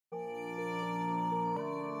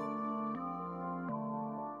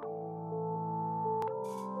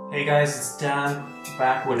Hey guys, it's Dan,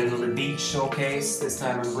 back with another beat showcase. This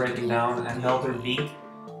time I'm breaking down another beat.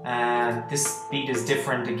 This beat is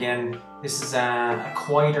different again. This is a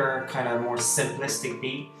quieter, kind of more simplistic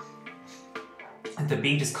beat. The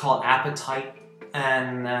beat is called Appetite,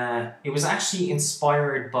 and it was actually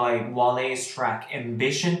inspired by Wale's track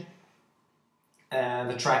Ambition.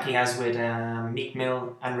 The track he has with Meek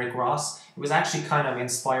Mill and Rick Ross. It was actually kind of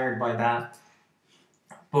inspired by that.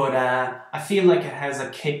 But I feel like it has a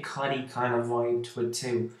Kid Cudi kind of vibe to it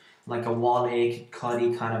too. Like a Wale, Kid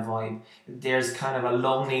Cudi kind of vibe. There's kind of a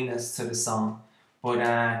loneliness to the song.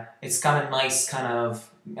 But it's got a nice kind of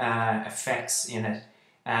effects in it.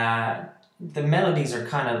 The melodies are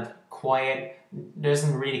kind of quiet. There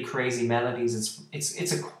isn't really crazy melodies.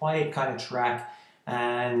 It's a quiet kind of track.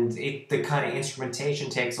 And the kind of instrumentation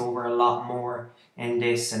takes over a lot more in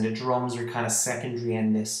this. And the drums are kind of secondary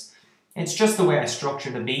in this. It's just the way I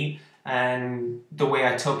structured the beat and the way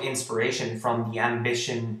I took inspiration from the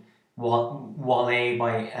Ambition Wale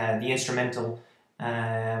by the instrumental.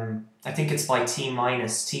 I think it's by T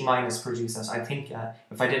minus. T minus produced that. I think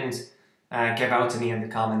if I didn't give out to me in the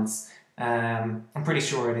comments, I'm pretty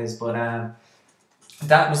sure it is. But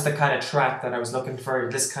that was the kind of track that I was looking for.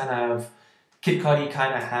 This kind of Kid Cudi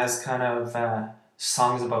kind of has kind of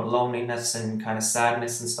songs about loneliness and kind of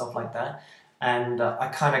sadness and stuff like that. And I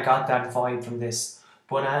kind of got that vibe from this.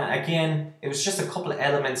 But again, it was just a couple of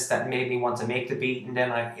elements that made me want to make the beat. And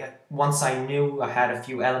then once I knew I had a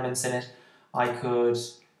few elements in it, I could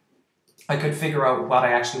figure out what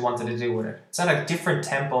I actually wanted to do with it. It's at a different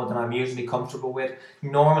tempo than I'm usually comfortable with.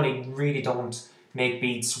 Normally, really don't make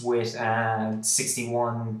beats with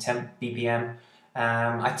 61 BPM.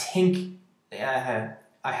 I think I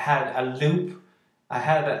had a loop. I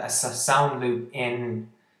had a sound loop in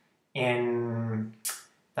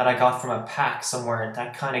that I got from a pack somewhere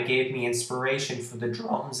that kind of gave me inspiration for the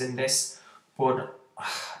drums in this, but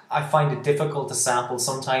I find it difficult to sample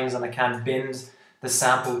sometimes, and I can't bend the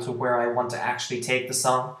sample to where I want to actually take the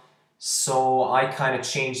song, so I kind of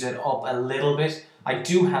changed it up a little bit. I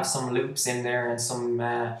do have some loops in there and some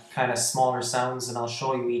kind of smaller sounds, and I'll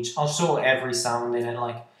show every sound in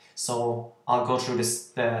it, so I'll go through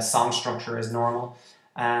the song structure as normal.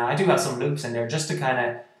 I do have some loops in there just to kind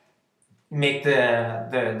of make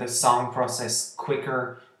the song process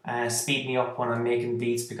quicker, speed me up when I'm making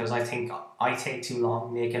beats, because I think I take too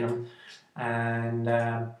long making them. And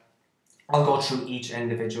I'll go through each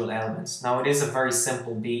individual elements. Now it is a very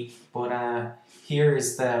simple beat, but here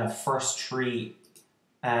is the first three,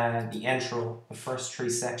 the intro, the first three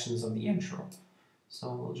sections of the intro.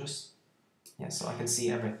 So we'll just, so I can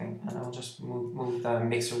see everything, and I'll just move the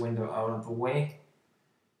mixer window out of the way.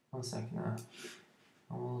 1 second now.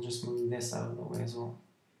 We'll just move this out of the way as well.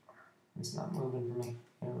 It's not moving for me.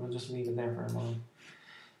 We'll just leave it there for a moment.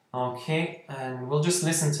 Okay, and we'll just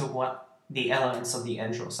listen to what the elements of the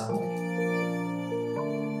intro sound like.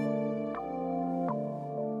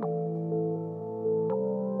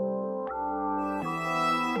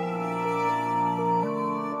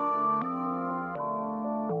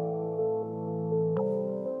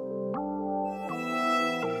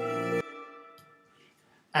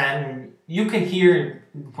 And you can hear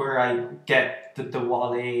where I get the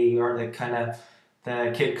Wale or the kind of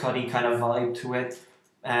the Kid Cudi kind of vibe to it,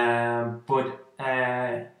 but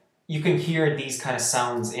you can hear these kind of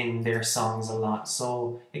sounds in their songs a lot.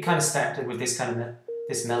 So it kind of started with this kind of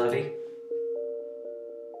this melody.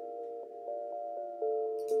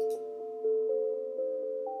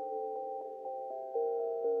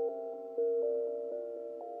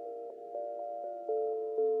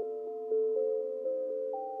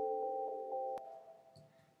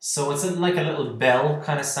 So it's like a little bell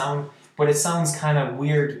kind of sound, but it sounds kind of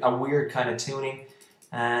weird, a weird kind of tuning.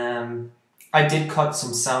 I did cut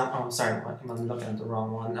some sound. Oh, sorry, I'm looking at the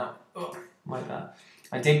wrong one now. Oh, my bad.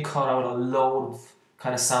 I did cut out a load of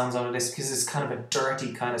kind of sounds out of this because it's kind of a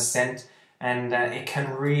dirty kind of scent, and it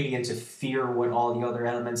can really interfere with all the other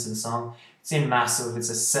elements in the song. It's in Massive. It's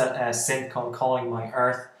a synth called Calling My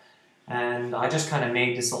Earth, and I just kind of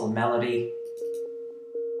made this little melody.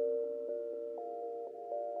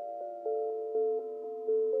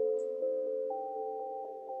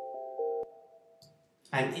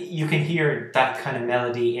 And you can hear that kind of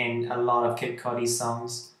melody in a lot of Kid Cudi's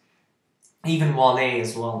songs. Even Wale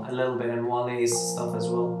as well, a little bit in Wale's stuff as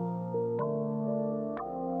well.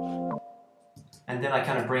 And then I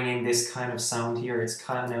kind of bring in this kind of sound here. It's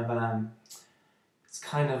kind of,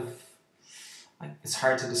 it's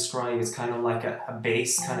hard to describe. It's kind of like a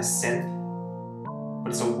bass kind of synth,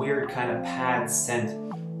 but it's a weird kind of pad synth.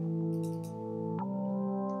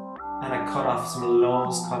 And I cut off some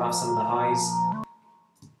lows, cut off some of the highs.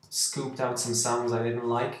 scooped out some sounds I didn't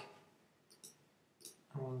like.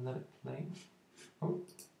 I will let it play. Oh,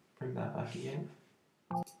 bring that back again.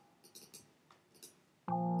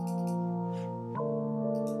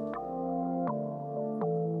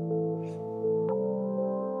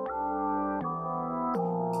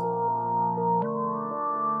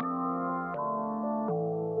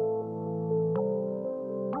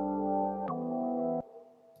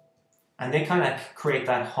 And they kind of create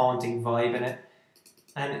that haunting vibe in it.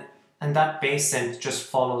 And that bass synth just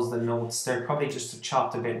follows the notes. They're probably just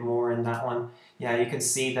chopped a bit more in that one. Yeah, you can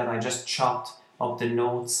see that I just chopped up the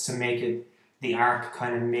notes to make it, the arc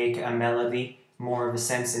kind of make a melody, more of a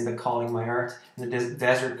sense in the Calling My Earth. And the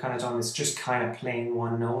Desert kind of tone is just kind of playing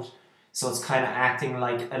one note. So it's kind of acting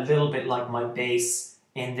like a little bit like my bass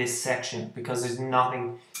in this section, because there's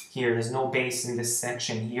nothing here. There's no bass in this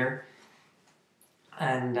section here.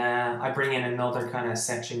 And I bring in another kind of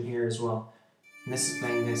section here as well. And this is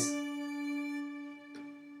playing this.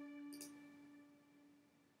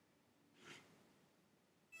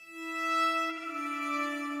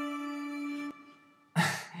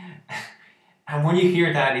 And when you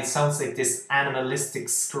hear that, it sounds like this animalistic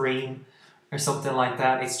scream or something like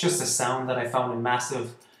that. It's just a sound that I found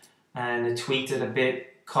massive, and it tweaked it a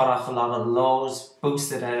bit, cut off a lot of lows,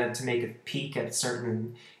 boosted it to make it peak at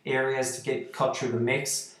certain areas to get cut through the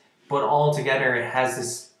mix. But altogether, it has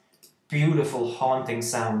this beautiful haunting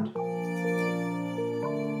sound.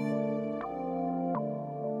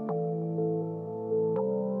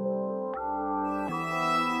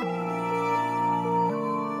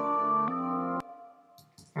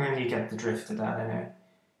 And you get the drift of that anyway.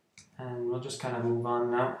 And we'll just kind of move on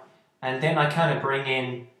now. And then I kind of bring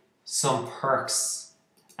in some perks.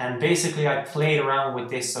 And basically I played around with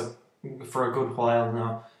this for a good while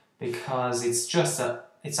now, because it's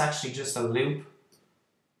actually just a loop.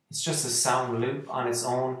 It's just a sound loop on its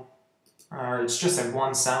own. Or it's just a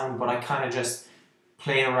one sound, but I kind of just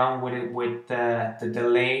played around with it with the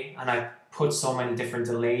delay, and I put so many different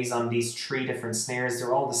delays on these 3 different snares.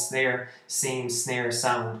 They're all the same snare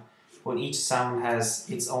sound, but each sound has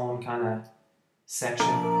its own kind of section.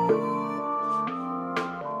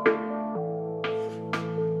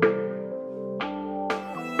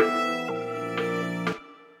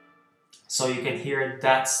 So you can hear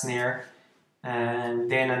that snare, and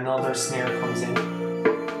then another snare comes in.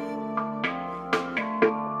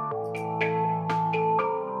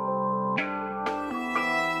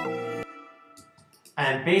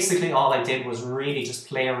 And basically all I did was really just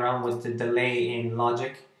play around with the delay in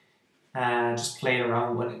Logic, just play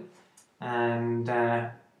around with it, and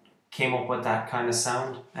came up with that kind of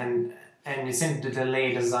sound. And it's in the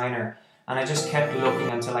delay designer, and I just kept looking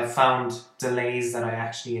until I found delays that I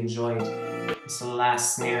actually enjoyed. It's the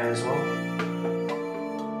last snare as well.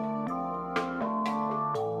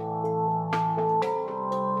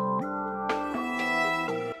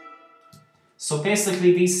 So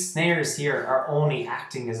basically these snares here are only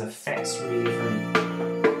acting as effects really for me.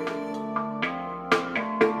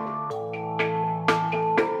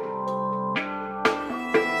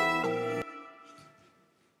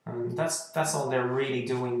 And that's all they're really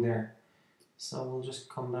doing there. So we'll just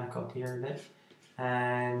come back up here a bit.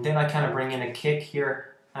 And then I kind of bring in a kick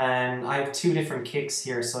here. And I have 2 different kicks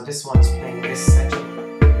here. So this one's playing this section.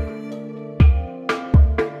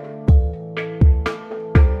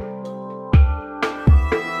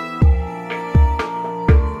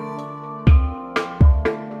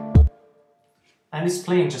 And it's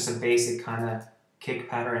playing just a basic kind of kick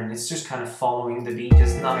pattern. It's just kind of following the beat.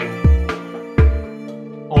 There's nothing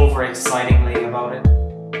over excitingly about it.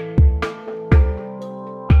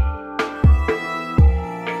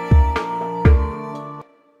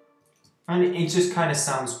 And it just kind of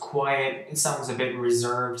sounds quiet. It sounds a bit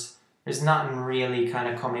reserved. There's nothing really kind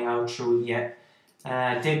of coming out through it yet.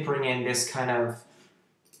 I did bring in this kind of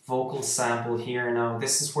vocal sample here now.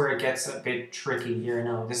 This is where it gets a bit tricky here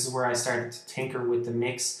now. This is where I started to tinker with the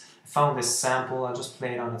mix. I found this sample, I'll just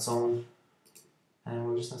play it on its own. And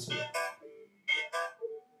we'll just listen.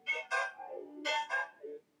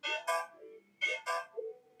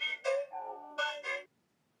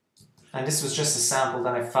 And this was just a sample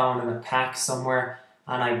that I found in a pack somewhere,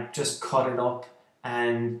 and I just cut it up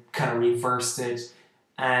and kind of reversed it.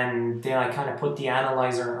 And then I kind of put the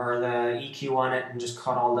analyzer or the EQ on it and just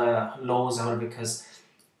cut all the lows out of it, because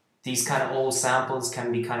these kind of old samples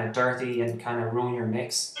can be kind of dirty and kind of ruin your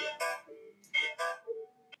mix.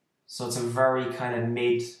 So it's a very kind of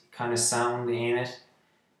mid kind of sound in it,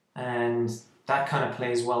 and that kind of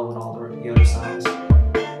plays well with all the other sounds.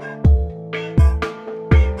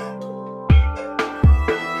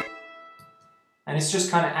 And it's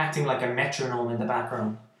just kind of acting like a metronome in the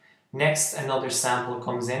background. Next, another sample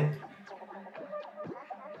comes in.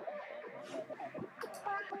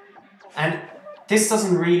 And this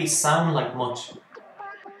doesn't really sound like much.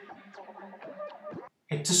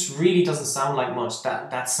 It just really doesn't sound like much,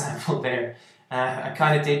 that sample there. I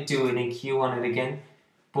kind of did do an EQ on it again.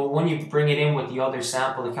 But when you bring it in with the other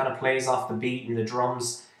sample, it kind of plays off the beat and the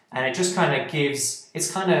drums. And it just kind of gives, it's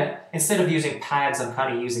kind of, instead of using pads, I'm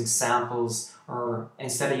kind of using samples. Or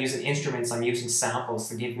instead of using instruments, I'm using samples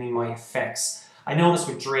to give me my effects. I noticed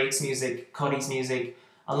with Drake's music, Cudi's music,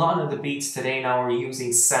 a lot of the beats today now are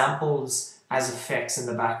using samples as effects in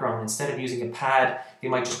the background. Instead of using a pad, they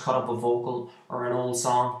might just cut up a vocal or an old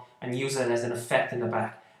song and use it as an effect in the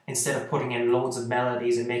back, instead of putting in loads of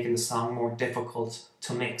melodies and making the song more difficult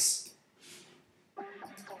to mix.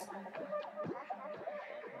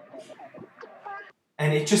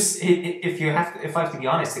 And it just, if I have to be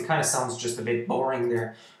honest, it kind of sounds just a bit boring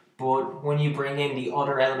there. But when you bring in the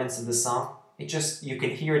other elements of the song, it just, you can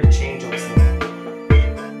hear the change-ups there.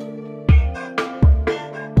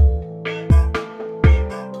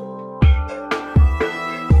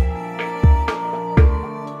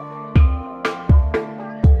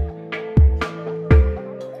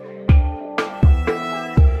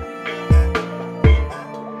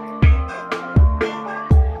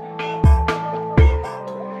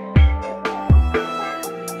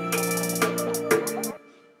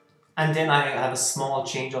 And then I have a small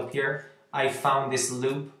change up here. I found this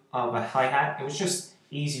loop of a hi-hat. It was just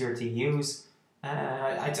easier to use.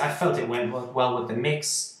 I felt it went well with the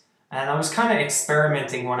mix. And I was kind of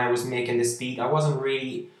experimenting when I was making this beat. I wasn't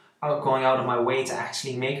really going out of my way to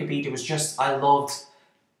actually make a beat. It was just, I loved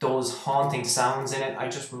those haunting sounds in it. I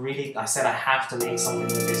said I have to make something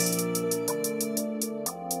with this.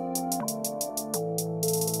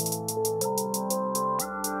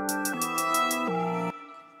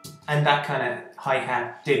 And that kind of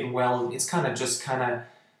hi-hat did well. It's it's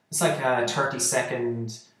like a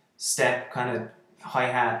 30-second step kind of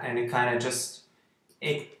hi-hat, and it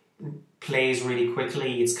plays really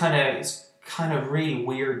quickly. It's kind of really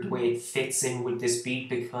weird the way it fits in with this beat,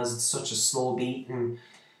 because it's such a slow beat, and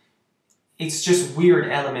it's just weird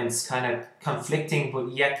elements kind of conflicting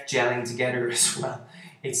but yet gelling together as well.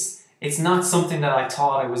 It's not something that I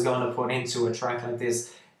thought I was going to put into a track like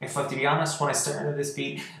this. If I have to be honest, when I started this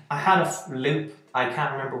beat, I had a loop. I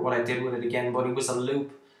can't remember what I did with it again, but it was a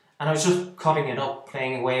loop. And I was just cutting it up,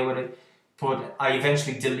 playing away with it. But I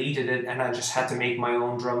eventually deleted it, and I just had to make my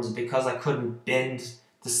own drums because I couldn't bend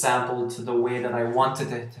the sample to the way that I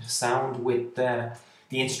wanted it to sound with the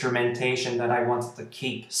instrumentation that I wanted to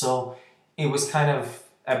keep. So it was kind of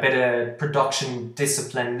a bit of production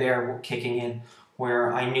discipline there kicking in,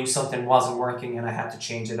 where I knew something wasn't working and I had to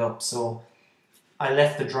change it up. So I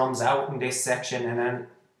left the drums out in this section,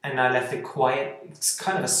 and I left it quiet. It's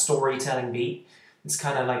kind of a storytelling beat. It's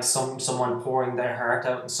kind of like someone pouring their heart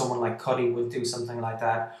out, and someone like Cudi would do something like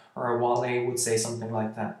that, or Wale would say something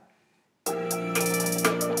like that.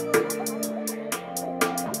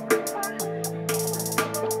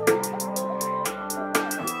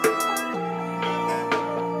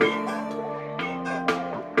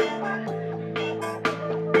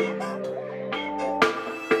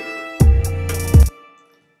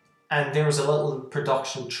 And there was a little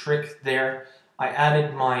production trick there. I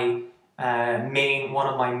added my one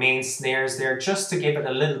of my main snares there, just to give it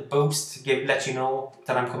a little boost, to let you know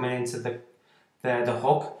that I'm coming into the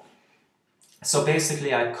hook. So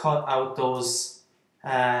basically I cut out those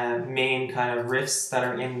main kind of riffs that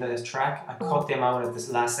are in the track. I cut them out at this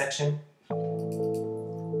last section.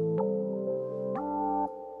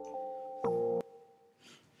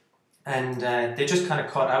 And they just kind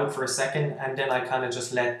of cut out for a second, and then I kind of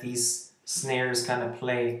just let these snares kind of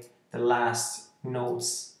play the last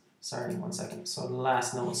notes. Sorry, 1 second. So the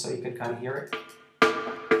last notes, so you can kind of hear it.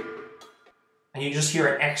 And you just hear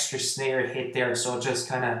an extra snare hit there, so it just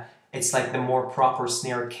kind of, it's like the more proper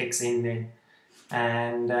snare kicks in then.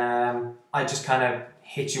 And I just kind of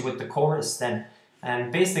hit you with the chorus then.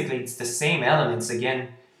 And basically it's the same elements again,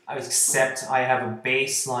 except I have a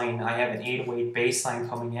bass line. I have an 808 bass line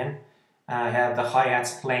coming in. I have the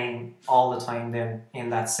hi-hats playing all the time then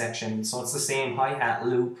in that section. So it's the same hi-hat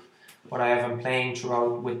loop, but I have them playing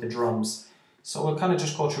throughout with the drums. So we'll kind of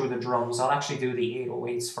just go through the drums. I'll actually do the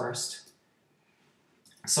 808s first.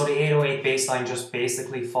 So the 808 bass line just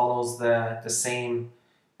basically follows the same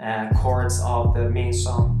chords of the main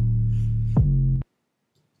song.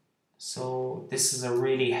 So this is a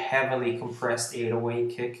really heavily compressed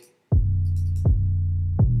 808 kick.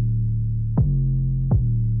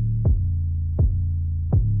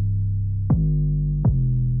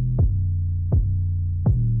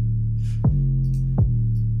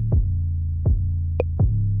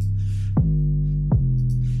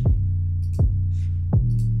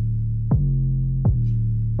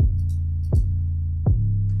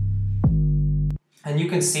 you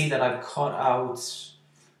can see that I've cut out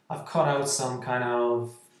some kind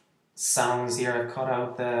of sounds here. I've cut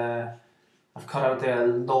out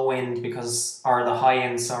the low end because, or the high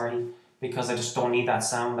end, sorry, because I just don't need that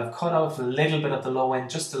sound. I've cut out a little bit of the low end,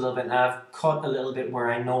 just a little bit, and I've cut a little bit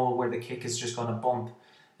where I know where the kick is just going to bump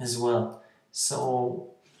as well. So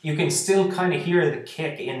you can still kind of hear the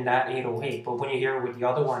kick in that 808, but when you hear it with the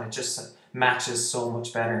other one, it just matches so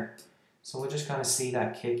much better. So we'll just kind of see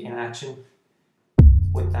that kick in action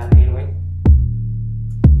with that 808.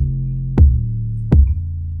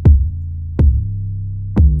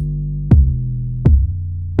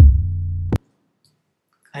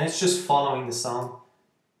 And it's just following the song.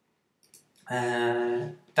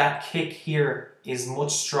 That kick here is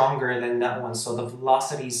much stronger than that one, so the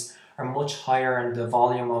velocities are much higher and the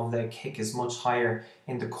volume of the kick is much higher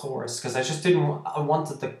in the chorus, because I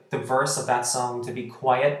wanted the verse of that song to be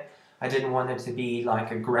quiet. I didn't want it to be like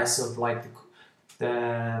aggressive like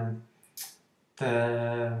the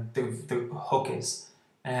hook is.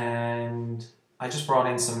 And I just brought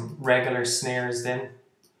in some regular snares then.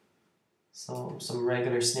 So some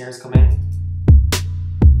regular snares come in.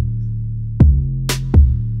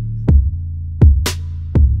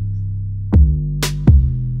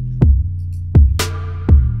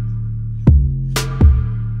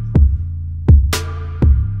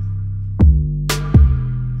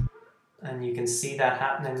 And you can see that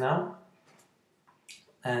happening now.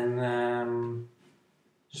 And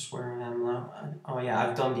just where I am now. Oh yeah,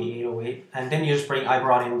 I've done the 808. And then you just I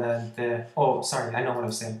brought in oh sorry, I know what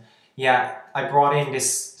I'm saying. Yeah, I brought in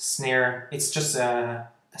this snare. It's just a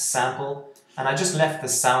sample, and I just left the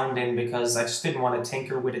sound in because I just didn't want to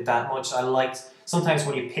tinker with it that much. I liked, sometimes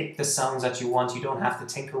when you pick the sounds that you want, you don't have to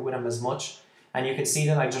tinker with them as much. And you can see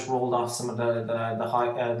that I just rolled off some of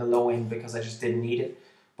the low end because I just didn't need it.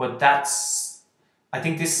 But I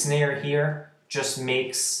think this snare here just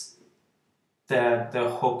makes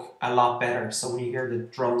the hook a lot better. So when you hear the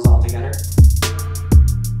drums all together.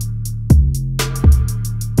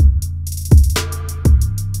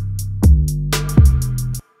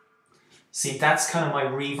 See, that's kind of my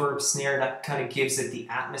reverb snare that kind of gives it the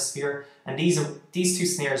atmosphere. And these two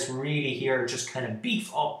snares really here just kind of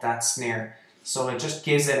beef up that snare. So it just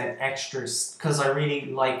gives it an extra, because I really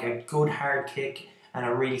like a good hard kick and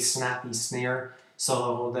a really snappy snare.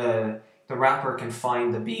 So the rapper can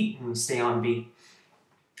find the beat and stay on beat.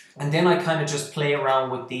 And then I kind of just play around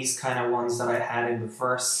with these kind of ones that I had in the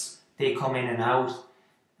verse. They come in and out.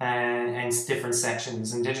 And it's different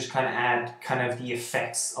sections, and they just kind of add kind of the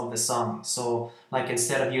effects of the song. So like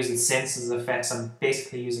instead of using synths as effects, I'm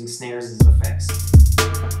basically using snares as effects.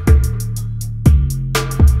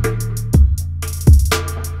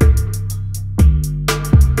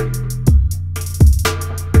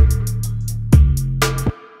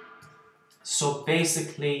 So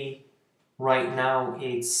basically right now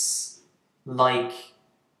it's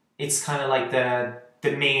kind of like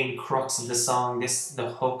the main crux of the song,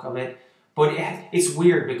 the hook of it. But it's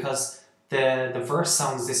weird because the verse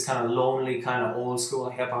sounds this kind of lonely, kind of old school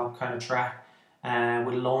hip hop kind of track,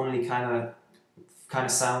 with lonely kind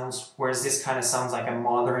of sounds, whereas this kind of sounds like a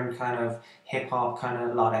modern kind of hip hop, kind of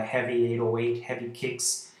a lot of heavy 808, heavy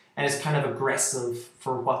kicks, and it's kind of aggressive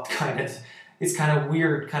for what it's kind of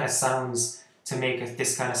weird kind of sounds to make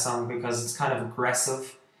this kind of song, because it's kind of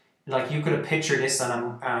aggressive. Like you could have pictured this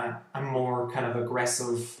on a more kind of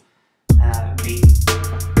aggressive beat.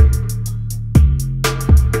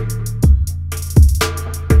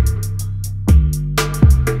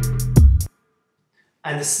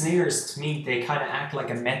 And the snares, to me, they kind of act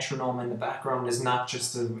like a metronome in the background. Is not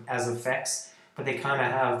just as effects, but they kind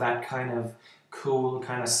of have that kind of cool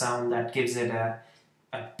kind of sound that gives it a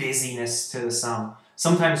busyness to the song.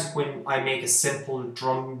 Sometimes when I make a simple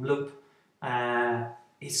drum loop,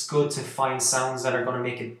 it's good to find sounds that are going to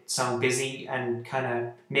make it sound busy and kind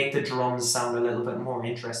of make the drums sound a little bit more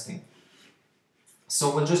interesting.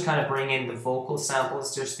 So we'll just kind of bring in the vocal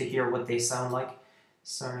samples just to hear what they sound like.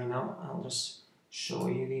 Sorry, no, I'll just show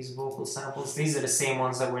you these vocal samples. These are the same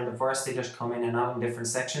ones that were in the verse, they just come in and out in different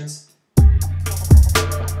sections.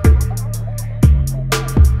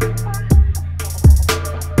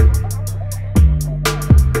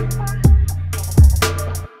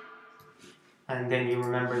 And then you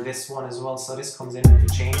remember this one as well, so this comes in with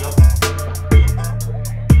the change up.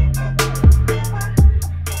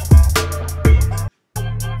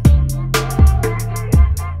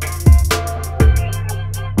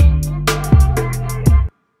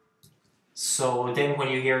 So then when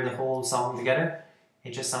you hear the whole song together,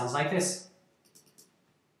 it just sounds like this.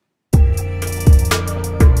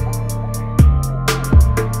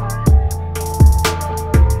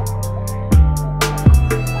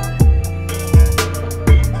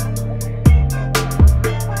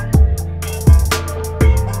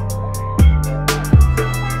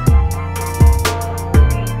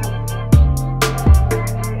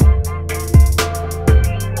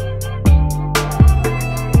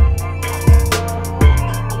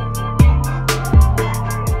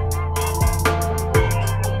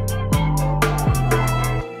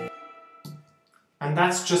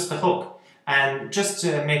 hook. And just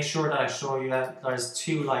to make sure that I show you that there's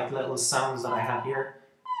two like little sounds that I have here.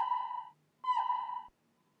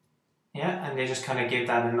 Yeah, and they just kind of give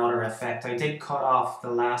that another effect. I did cut off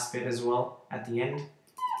the last bit as well at the end.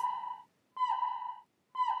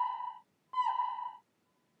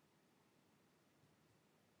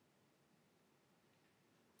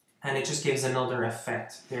 And it just gives another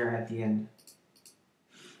effect there at the end.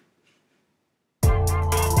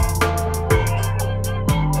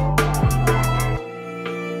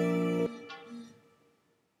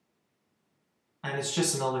 And it's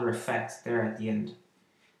just another effect there at the end.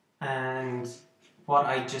 And what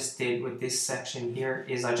I just did with this section here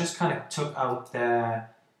is I just kind of took out the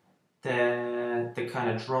kind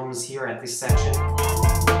of drums here at this section.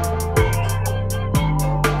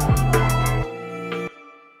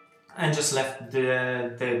 And just left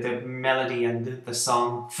the melody and the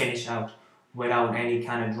song finish out without any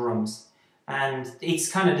kind of drums. And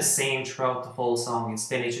it's kind of the same throughout the whole song.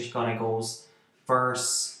 Then it just kind of goes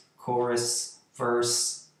verse, chorus,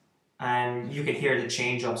 verse, and you can hear the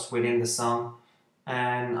change ups within the song.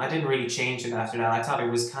 And I didn't really change it after that. I thought it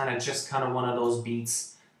was just kind of one of those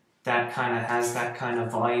beats that kind of has that kind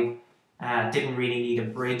of vibe. Didn't really need a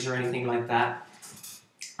bridge or anything like that.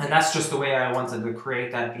 And that's just the way I wanted to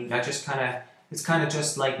create that beat. It's kind of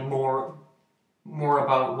just like more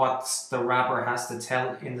about what the rapper has to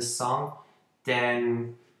tell in the song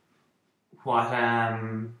than what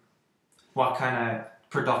kind of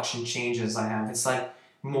production changes I have. It's like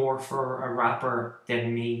more for a rapper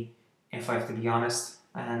than me, if I have to be honest.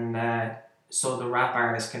 And so the rap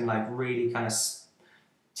artist can like really kind of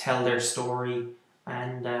tell their story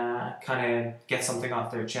and kind of get something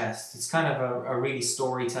off their chest. It's kind of a really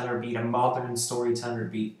storyteller beat, a modern storyteller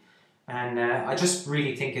beat. And I just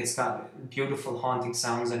really think it's got beautiful haunting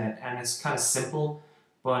sounds in it, and it's kind of simple,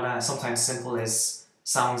 but sometimes simple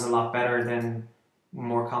sounds a lot better than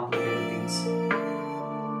more complicated things.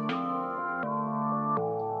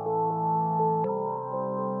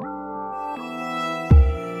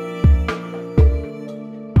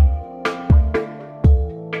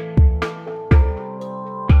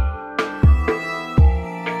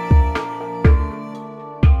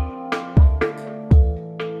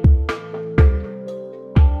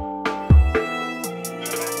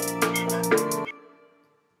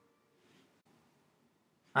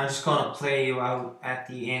 I'm just gonna play you out at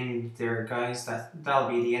the end there, guys. That'll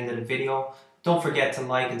be the end of the video. Don't forget to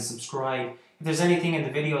like and subscribe. If there's anything in the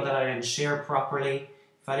video that I didn't share properly,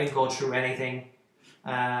 if I didn't go through anything,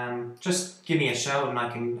 just give me a shout and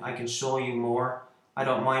I can show you more. I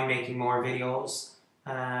don't mind making more videos.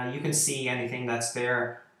 You can see anything that's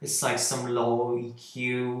there. It's like some low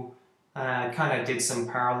EQ. Kind of did some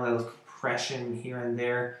parallel compression here and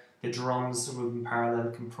there. The drums were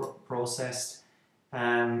parallel processed.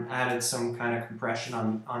 Added some kind of compression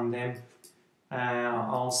on them.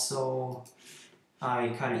 Also, I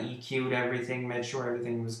kind of EQ'd everything, made sure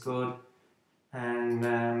everything was good.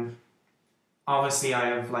 And obviously I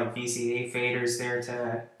have like VCA faders there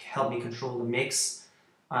to help me control the mix.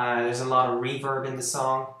 There's a lot of reverb in the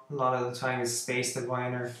song. A lot of the time it's Space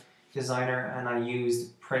Designer, and I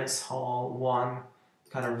used Prince Hall 1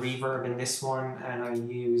 kind of reverb in this one, and I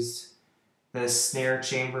used the snare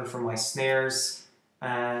chamber for my snares.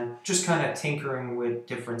 And just kind of tinkering with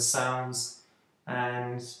different sounds,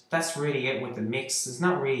 and that's really it with the mix. It's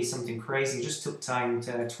not really something crazy, just took time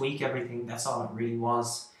to tweak everything. That's all it really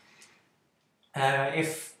was.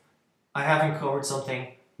 If I haven't covered something,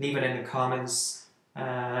 leave it in the comments.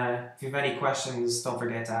 If you have any questions, don't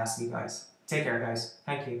forget to ask me, guys. Take care, guys.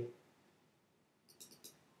 Thank you.